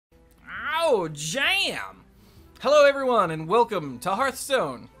Oh, jam! Hello everyone and welcome to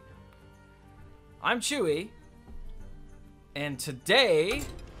Hearthstone. I'm Chewy, and today,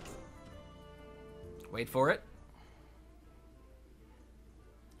 wait for it.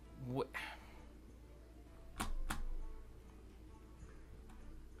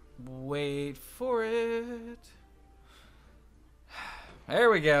 Wait for it. There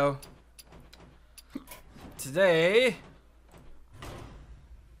we go. Today,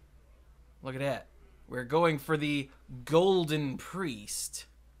 look at that. We're going for the Golden Priest.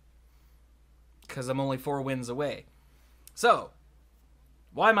 Because I'm only 4 wins away. So,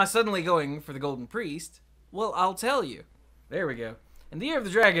 why am I suddenly going for the Golden Priest? Well, I'll tell you. There we go. In the Year of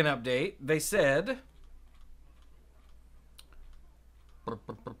the Dragon update, they said... Random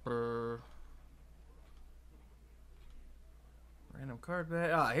card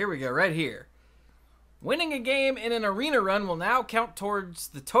back. Ah, here we go, right here. Winning a game in an arena run will now count towards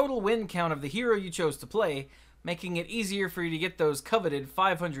the total win count of the hero you chose to play, making it easier for you to get those coveted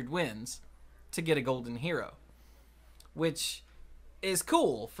 500 wins to get a golden hero. Which is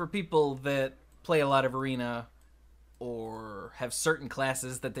cool for people that play a lot of arena or have certain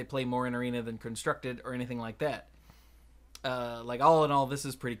classes that they play more in arena than constructed or anything like that. Like, all in all, this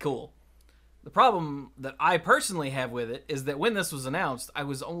is pretty cool. The problem that I personally have with it is that when this was announced, I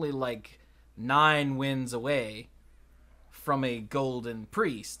was only like 9 wins away from a Golden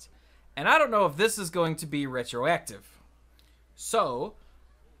Priest. And I don't know if this is going to be retroactive. So,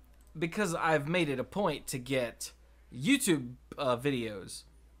 because I've made it a point to get YouTube videos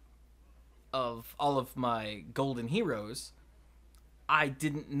of all of my golden heroes, I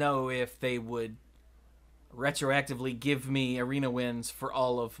didn't know if they would retroactively give me arena wins for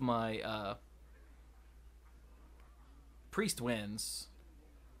all of my priest wins.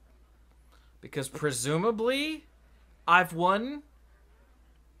 Because presumably, I've won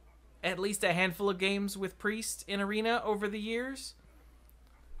at least a handful of games with priest in arena over the years.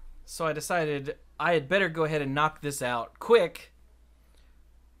 So I decided I had better go ahead and knock this out quick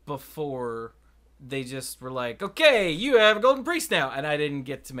before they just were like, okay, you have a golden priest now, and I didn't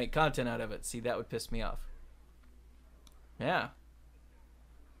get to make content out of it. See, that would piss me off. Yeah.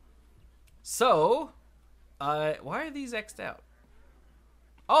 So, why are these X'd out?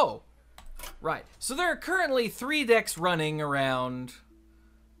 Oh, right. So there are currently 3 decks running around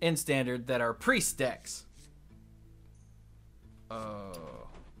in Standard that are priest decks.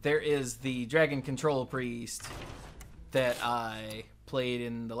 There is the Dragon Control Priest that I played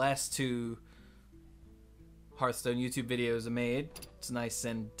in the last 2 Hearthstone YouTube videos I made. It's nice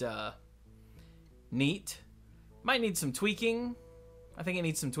and neat. Might need some tweaking. I think it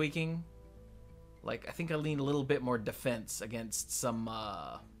needs some tweaking. Like, I think I lean a little bit more defense against some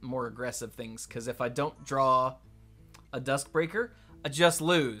more aggressive things. Because if I don't draw a Duskbreaker, I just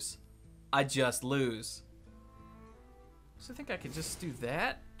lose. I just lose. So I think I could just do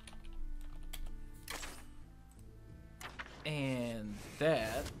that. And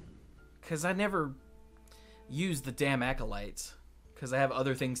that. Because I never use the damn Acolytes. Because I have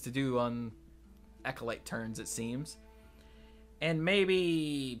other things to do on Acolyte turns, it seems. And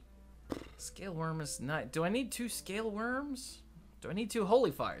maybe Scale Worm is not... Do I need 2 Scale Worms? Do I need 2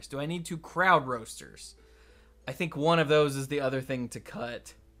 Holy Fires? Do I need 2 Crowd Roasters? I think one of those is the other thing to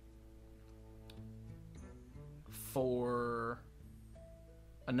cut for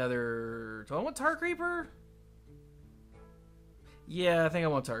another... Do I want Tar Creeper? Yeah, I think I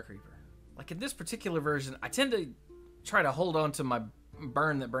want Tar Creeper. Like, in this particular version, I tend to try to hold on to my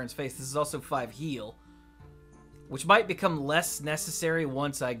burn that burns face. This is also 5 heal, which might become less necessary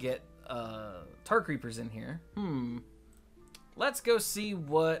once I get Tar Creepers in here. Let's go see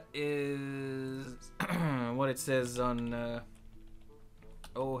what is what it says on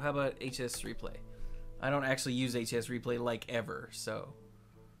oh, how about HS Replay? I don't actually use HS Replay like ever, so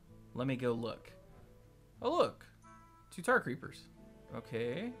let me go look. Oh, look. 2 Tar Creepers.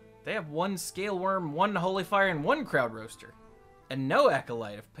 Okay. They have 1 Scale Worm, 1 Holy Fire, and 1 Crowd Roaster. And no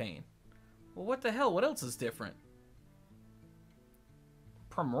Acolyte of Pain. Well, what the hell? What else is different?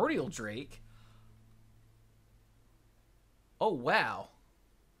 Primordial Drake? Oh, wow.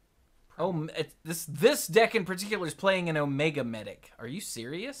 Oh, this deck in particular is playing an Omega Medic. Are you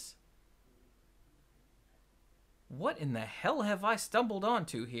serious? What in the hell have I stumbled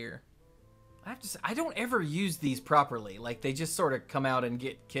onto here? I have to say, I don't ever use these properly. Like, they just sort of come out and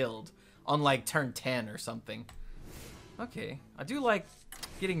get killed on, like, turn 10 or something. Okay, I do like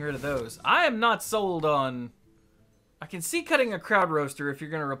getting rid of those. I am not sold on... I can see cutting a Crowd Roaster if you're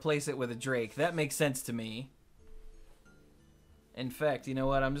going to replace it with a Drake. That makes sense to me. In fact, you know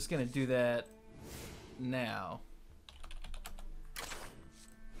what? I'm just going to do that now.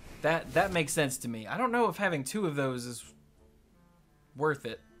 That makes sense to me. I don't know if having 2 of those is worth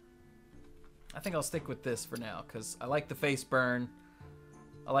it. I think I'll stick with this for now, because I like the face burn.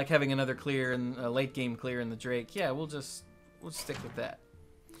 I like having another clear and a late game clear in the Drake. Yeah, we'll stick with that.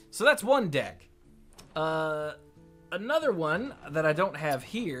 So that's one deck. Another one that I don't have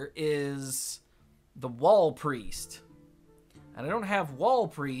here is the Wall Priest. And I don't have Wall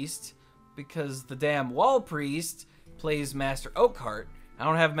Priest because the damn Wall Priest plays Master Oakheart. I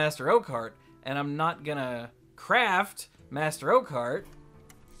don't have Master Oakheart, and I'm not gonna craft Master Oakheart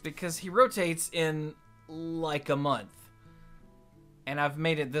because he rotates in like a month. And I've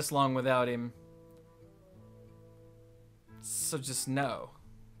made it this long without him. So just no.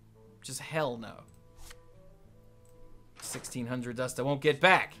 Just hell no. 1600 dust I won't get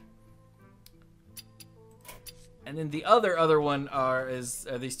back. And then the other one are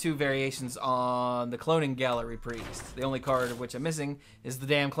these 2 variations on the Cloning Gallery Priest. The only card of which I'm missing is the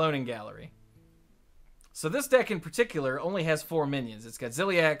damn Cloning Gallery. So this deck in particular only has 4 minions. It's got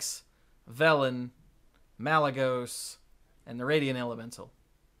Ziliax, Velen, Malagos, and the Radiant Elemental.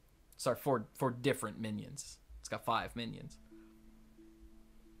 Sorry, 4 different minions. It's got 5 minions.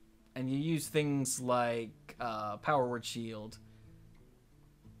 And you use things like Power Word Shield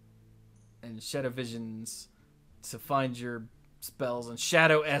and Shadow Visions to find your spells, and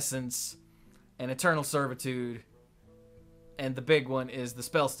Shadow Essence and Eternal Servitude. And the big one is the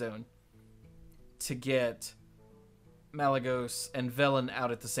Spellstone to get Malagos and Velen out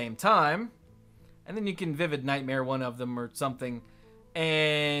at the same time. And then you can Vivid Nightmare one of them or something,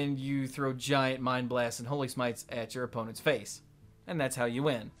 and you throw Giant Mind Blasts and Holy Smites at your opponent's face. And that's how you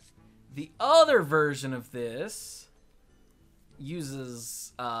win. The other version of this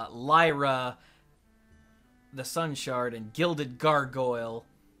uses Lyra, the Sun Shard, and Gilded Gargoyle,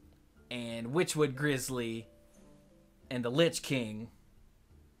 and Witchwood Grizzly, and the Lich King,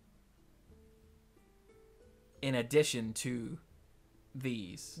 in addition to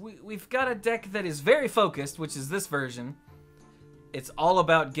these. We've got a deck that is very focused, which is this version. It's all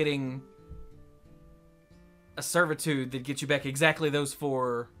about getting a Servitude that gets you back exactly those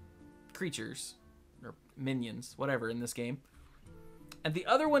 4 creatures, or minions, whatever, in this game. And the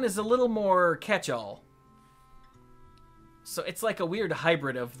other one is a little more catch-all. So it's like a weird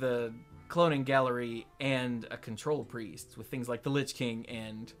hybrid of the Cloning Gallery and a Control Priest, with things like the Lich King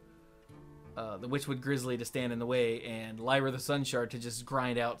and the Witchwood Grizzly to stand in the way, and Lyra the Sun Shard to just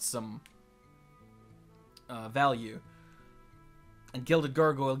grind out some value. And Gilded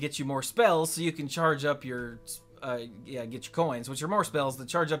Gargoyle gets you more spells, so you can charge up your, get your coins, which are more spells that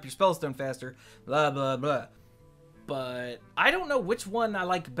charge up your Spellstone faster, blah, blah, blah. But I don't know which one I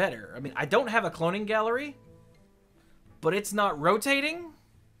like better. I mean, I don't have a Cloning Gallery, but it's not rotating.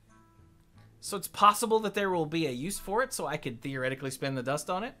 So it's possible that there will be a use for it, so I could theoretically spend the dust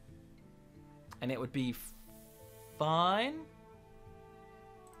on it. And it would be fine,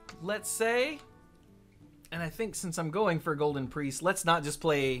 let's say. And I think since I'm going for Golden Priest, let's not just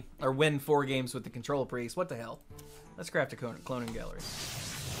play or win 4 games with the Control Priest. What the hell? Let's craft a Cloning Gallery.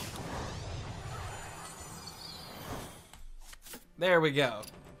 There we go.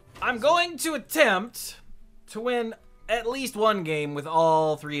 I'm going to attempt to win at least 1 game with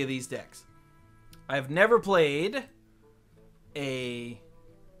all 3 of these decks. I've never played a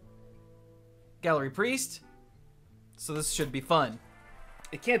Gallery Priest, so this should be fun.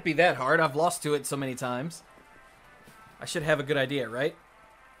 It can't be that hard. I've lost to it so many times. I should have a good idea, right?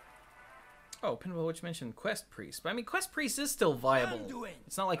 Oh, Pinball Witch mentioned Quest Priest. But I mean, Quest Priest is still viable.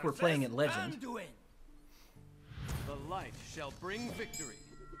 It's not like we're playing at Legend. The light shall bring victory.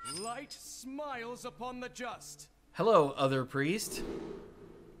 Light smiles upon the just. Hello, other priest.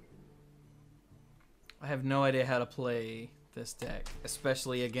 I have no idea how to play this deck,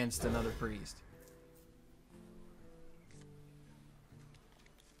 especially against another priest.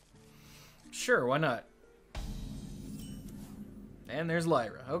 Sure, why not? And there's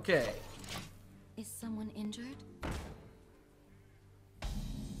Lyra. Okay. Is someone injured?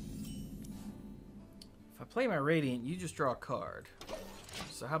 If I play my Radiant, you just draw a card.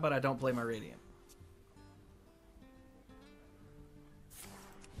 So how about I don't play my Radiant?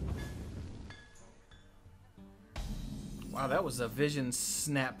 Wow, that was a Vision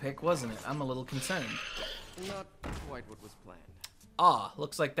snap pick, wasn't it? I'm a little concerned. Not quite what was planned. Ah,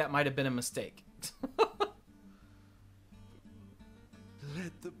 looks like that might have been a mistake.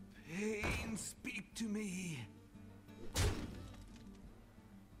 Let the pain speak to me.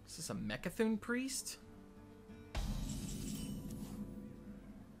 Is this a Mechathune Priest?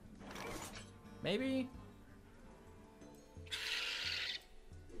 Maybe?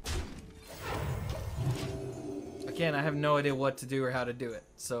 I again, I have no idea what to do or how to do it.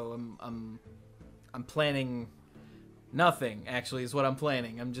 So I'm planning nothing. Actually, is what I'm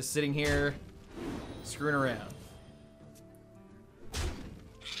planning. I'm just sitting here screwing around.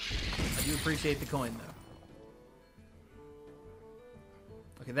 I do appreciate the coin though.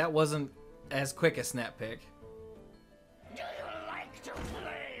 Okay, that wasn't as quick a snap pick. Do you like to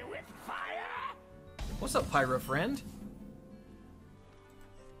play with fire? What's up, Pyro friend?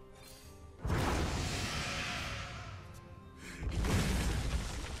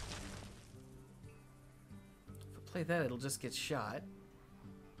 If I play that, it'll just get shot.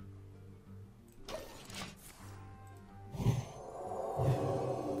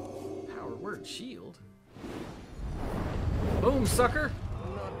 Power word shield. Boom, sucker!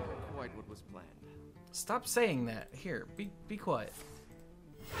 Not quite what was planned. Stop saying that. Here, be quiet.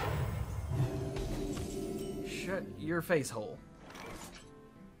 Shut your face hole.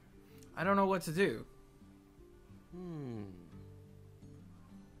 I don't know what to do.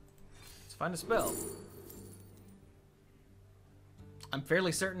 Let's find a spell. I'm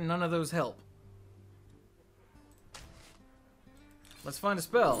fairly certain none of those help. Let's find a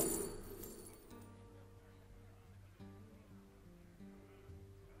spell.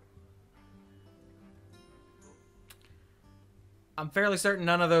 I'm fairly certain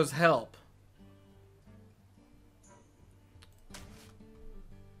none of those help.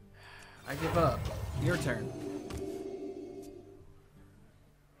 I give up. Your turn.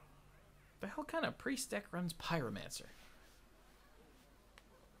 The hell kind of priest deck runs Pyromancer?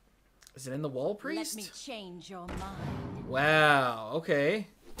 Is it in the wall priest? Let me change your mind. Wow, okay.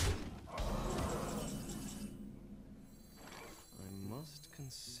 I must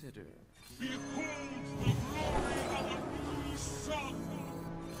consider.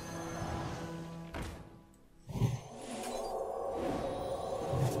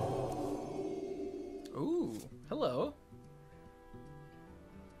 Ooh, hello.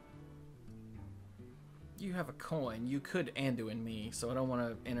 You have a coin. You could Anduin me, so I don't want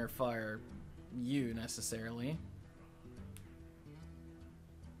to interfere you necessarily.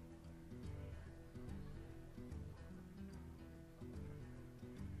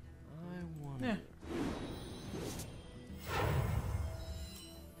 I wonder. Yeah.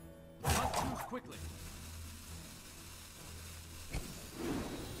 Not too quickly.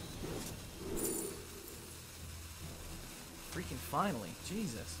 Freaking finally.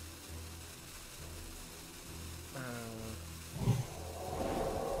 Jesus.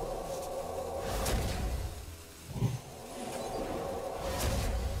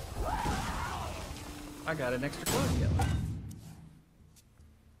 I got an extra coin together.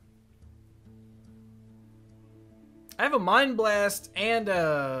 I have a Mind Blast and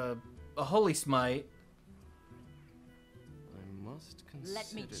a Holy Smite. I must consider.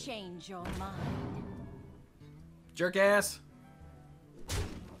 Let me change your mind. Jerk ass.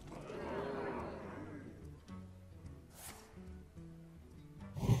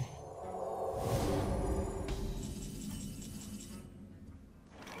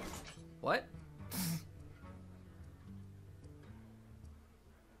 What?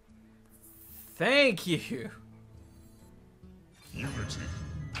 Thank you. Unity,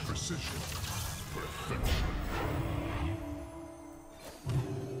 precision, perfection.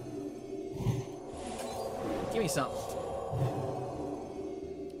 Give me something.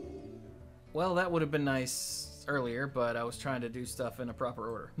 Well, that would have been nice earlier, but I was trying to do stuff in a proper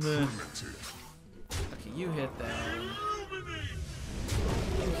order. Primitive. Okay, you hit that.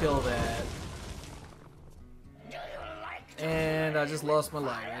 You kill that. And I just lost my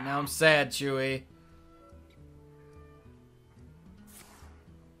light, and now I'm sad, Chewy.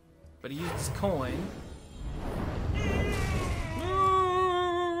 But he used his coin.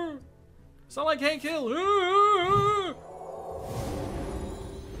 Sound like Hank Hill.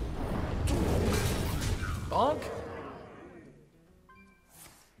 Bonk.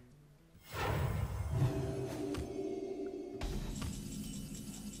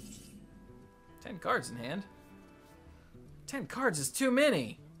 Ten cards in hand. 10 cards is too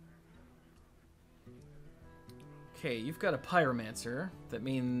many. Okay, you've got a Pyromancer. That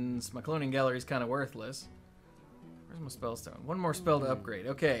means my cloning gallery is kind of worthless. Where's my spellstone? One more spell to upgrade.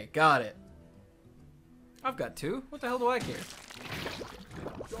 Okay, got it. I've got 2. What the hell do I care?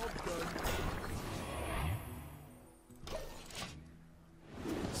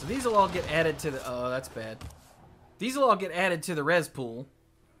 So these will all get added to the... Oh, that's bad. These will all get added to the res pool.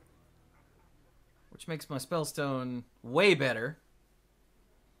 Which makes my spellstone way better.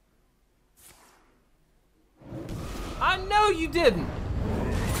 I know you didn't!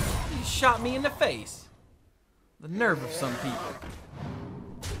 You shot me in the face. The nerve of some people.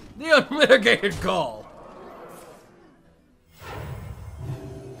 The unmitigated gall.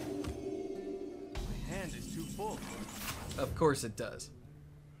 Of course it does.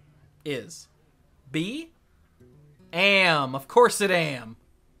 Is. B? Am. Of course it am.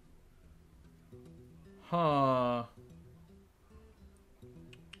 Huh.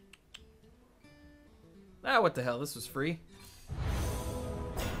 Ah, what the hell? This was free.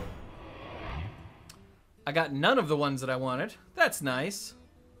 I got none of the ones that I wanted. That's nice.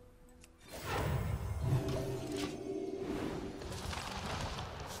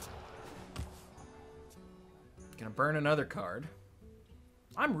 Gonna burn another card.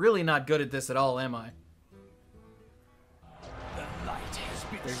 I'm really not good at this at all, am I? The light has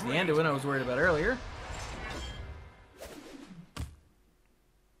betrayed. There's the Anduin I was worried about earlier.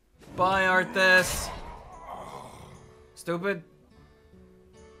 Bye, Arthas. Stupid.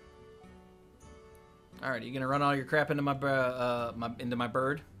 Alright, you gonna run all your crap into my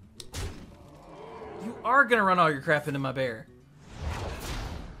bird? You are gonna run all your crap into my bear.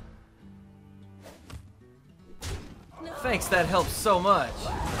 Thanks, that helps so much.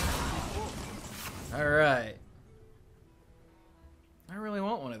 Alright. I really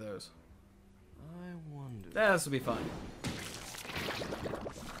want one of those. I wonder. This will be fun.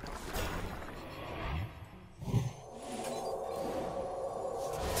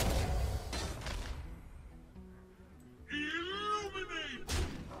 Illuminate!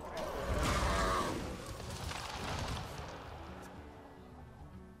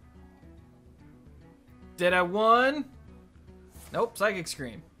 Did I won? Nope, Psychic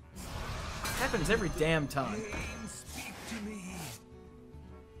Scream. Happens every damn time. Pain, speak to me.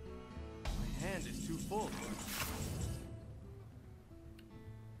 My hand is too full.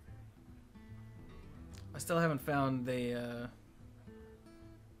 I still haven't found the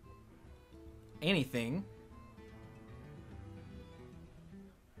anything.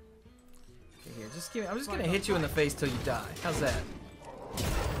 Okay, here, just give me. I'm just gonna hit you in the face till you die. How's that?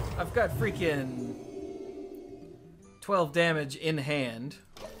 I've got freaking 12 damage in hand.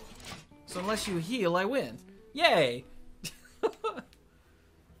 So unless you heal, I win. Yay!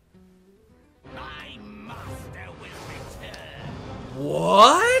 My master will return.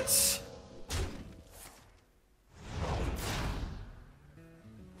 What?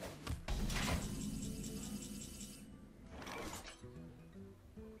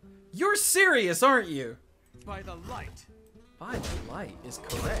 You're serious, aren't you? By the light. By the light is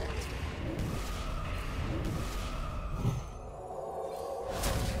correct.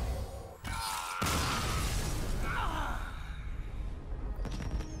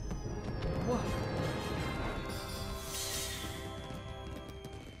 What?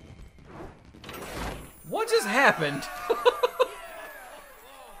 What just happened?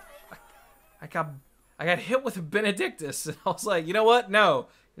 I got hit with a Benedictus, and I was like, you know what? No,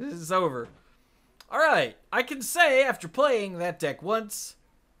 this is over. All right, I can say after playing that deck once,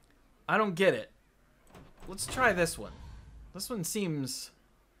 I don't get it. Let's try this one. This one seems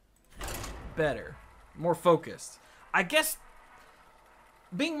better, more focused. I guess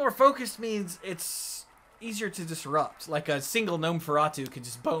being more focused means it's easier to disrupt. Like a single Gnome Feratu could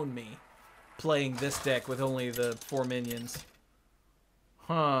just bone me playing this deck with only the 4 minions.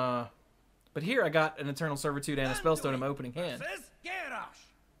 Huh. But here I got an Eternal Servitude and a Spellstone in my opening hand.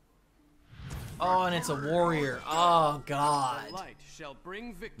 Oh, and it's a warrior. Oh, God. The light shall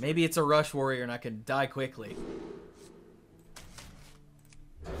bring victory. Maybe it's a rush warrior and I can die quickly.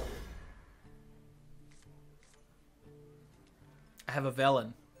 I have a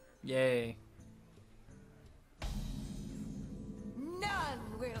Velen. Yay. None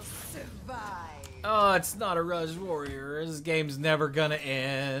will survive. Oh, it's not a rush warrior. This game's never gonna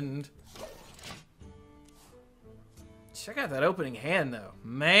end. Check out that opening hand, though.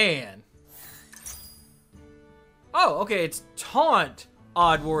 Man. Oh, okay, it's Taunt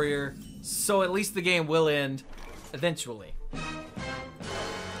Odd Warrior, so at least the game will end eventually.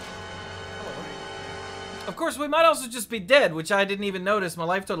 Of course, we might also just be dead, which I didn't even notice. My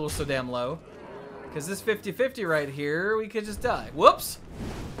life total was so damn low. Because this 50-50 right here, we could just die. Whoops!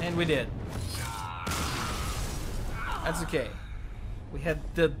 And we did. That's okay. We had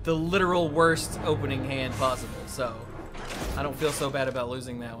the literal worst opening hand possible, so I don't feel so bad about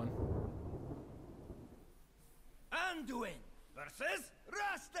losing that one. Anduin versus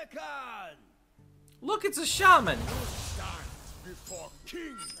Rastakhan. Look, it's a shaman! Stand before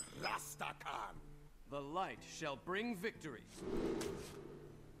King Rastakhan. The light shall bring victory.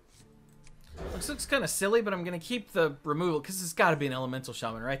 Looks kind of silly, but I'm going to keep the removal, because it's got to be an elemental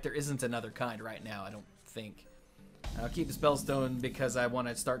shaman, right? There isn't another kind right now, I don't think. I'll keep the Spellstone because I want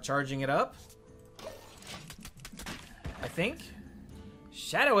to start charging it up. I think.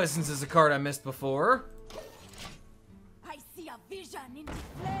 Shadow Essence is a card I missed before. I see a vision in the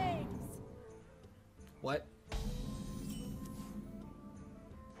flames. What?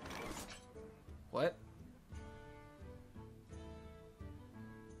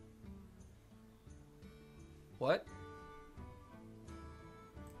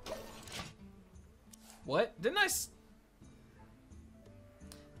 What? Didn't I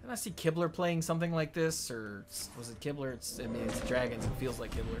see Kibler playing something like this? Or was it Kibler? I mean, it's dragons. It feels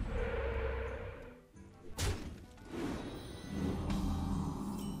like Kibler.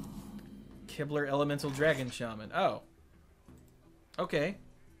 Kibler Elemental Dragon Shaman. Oh. Okay.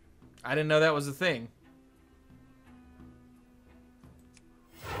 I didn't know that was a thing.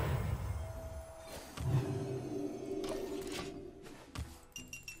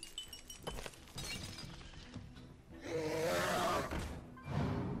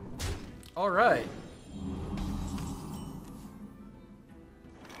 All right.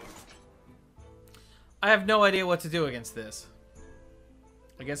 I have no idea what to do against this.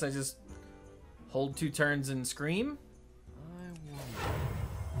 I guess I just hold 2 turns and scream?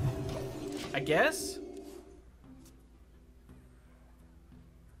 I guess?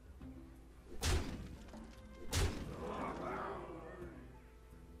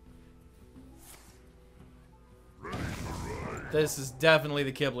 This is definitely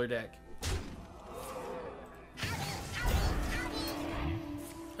the Kibler deck.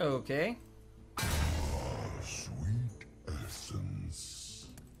 Okay. Sweet essence.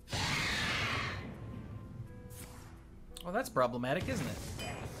 Well, that's problematic, isn't it?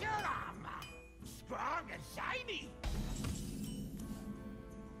 Strong and shiny.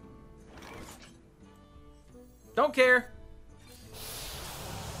 Don't care.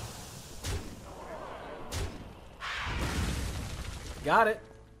 Got it.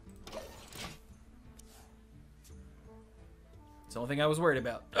 It's the only thing I was worried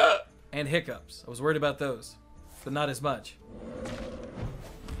about. And hiccups. I was worried about those, but not as much.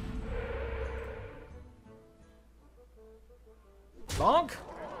 Bonk.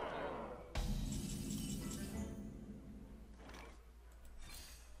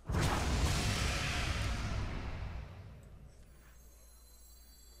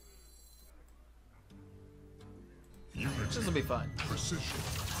 This will be fun. Precision.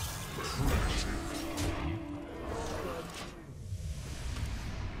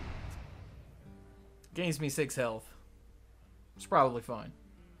 Gains me 6 health. It's probably fine.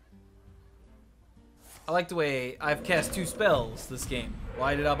 I like the way I've cast 2 spells this game.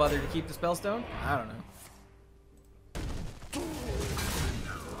 Why did I bother to keep the spellstone? I don't know.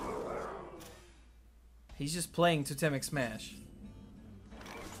 He's just playing Totemic Smash.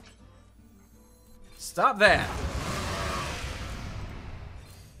 Stop that!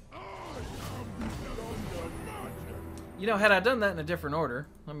 You know, had I done that in a different order,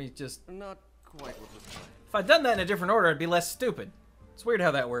 let me just... Not quite what was planned. If I'd done that in a different order, I'd be less stupid. It's weird how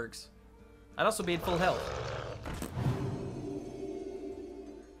that works. I'd also be at full health.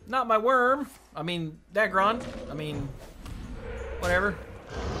 Not my worm. I mean, Dagron. I mean, whatever.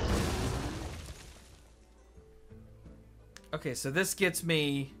 Okay, so this gets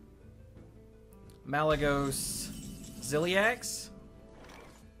me Malagos Ziliax.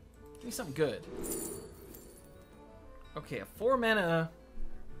 Give me something good. Okay, a 4 mana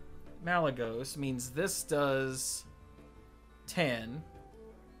Malagos means this does 10.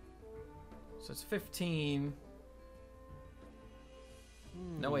 So it's 15.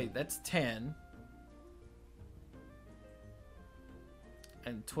 No, wait, that's 10.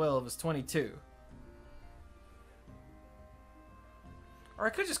 And 12 is 22. Or I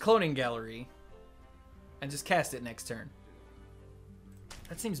could just Cloning Gallery and just cast it next turn.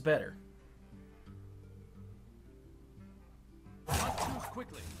 That seems better. Not too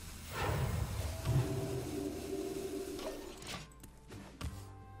quickly.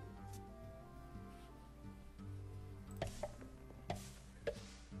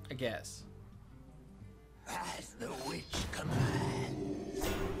 I guess. As the witch commands.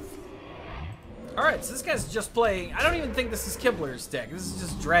 Alright, so this guy's just playing... I don't even think this is Kibler's deck. This is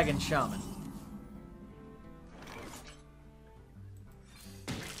just Dragon Shaman.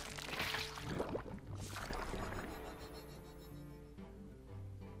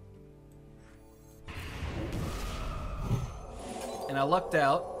 And I lucked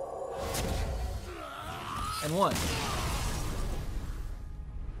out. And won.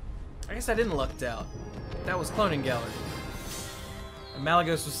 I guess I didn't lucked out. That was Cloning Gallery. And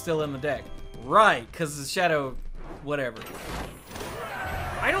Malagos was still in the deck. Right, because the Shadow... whatever.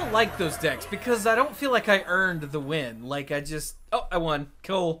 I don't like those decks because I don't feel like I earned the win. Like, I just... oh, I won.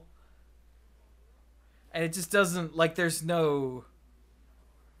 Cool. And it just doesn't... like, there's no...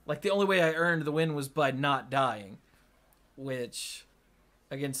 like, the only way I earned the win was by not dying. Which,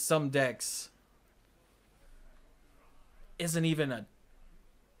 against some decks, isn't even a...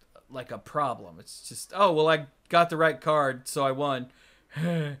 like, a problem. It's just, oh, well, I got the right card, so I won.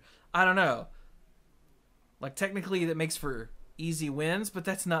 I don't know. Like, technically that makes for easy wins, but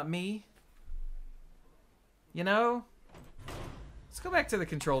that's not me. You know? Let's go back to the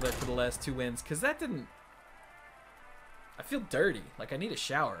control deck for the last 2 wins, because that didn't... I feel dirty. Like I need a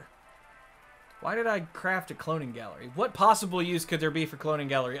shower. Why did I craft a cloning gallery? What possible use could there be for cloning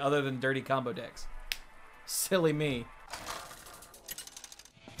gallery other than dirty combo decks? Silly me.